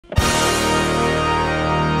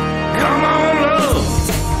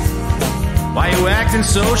Why you acting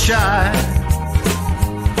so shy?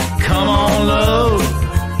 Come on, love,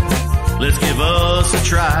 let's give us a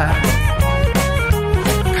try.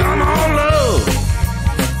 Come on, love,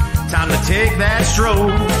 time to take that stroll.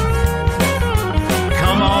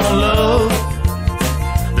 Come on, love,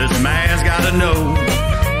 this man's gotta know.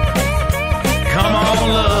 Come on,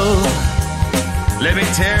 love, let me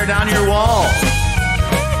tear down your wall.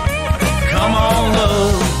 Come on,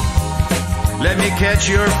 love, let me catch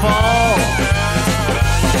your fall.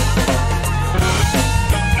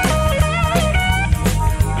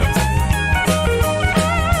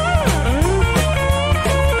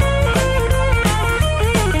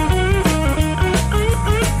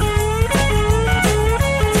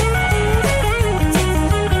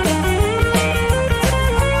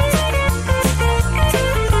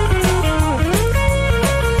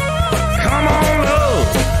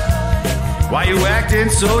 Why you acting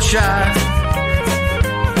so shy?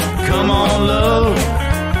 Come on, love,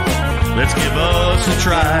 let's give us a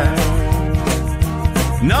try.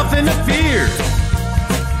 Nothing to fear,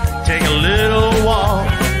 take a little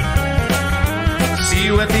walk. See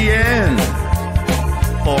you at the end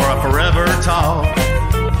for a forever talk.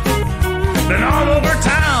 Been all over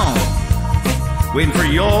town, waiting for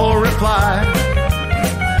your reply.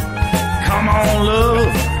 Come on,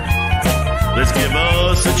 love, let's give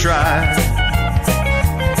us a try.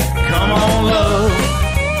 Come on, love,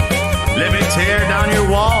 let me tear down your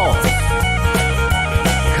wall.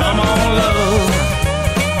 Come on, love,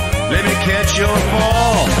 let me catch your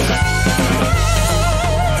fall.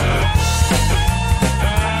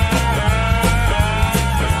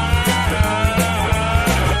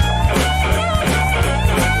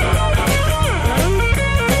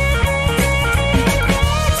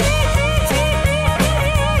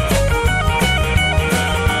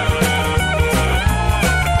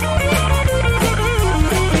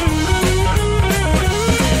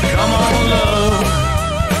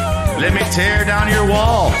 Let me tear down your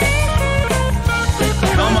wall.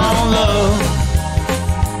 Come on,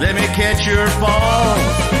 love, let me catch your fall.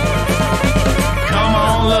 Come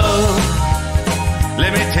on, love,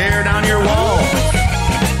 let me tear down your wall.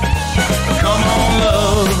 Come on,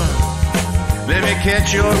 love, let me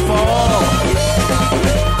catch your fall.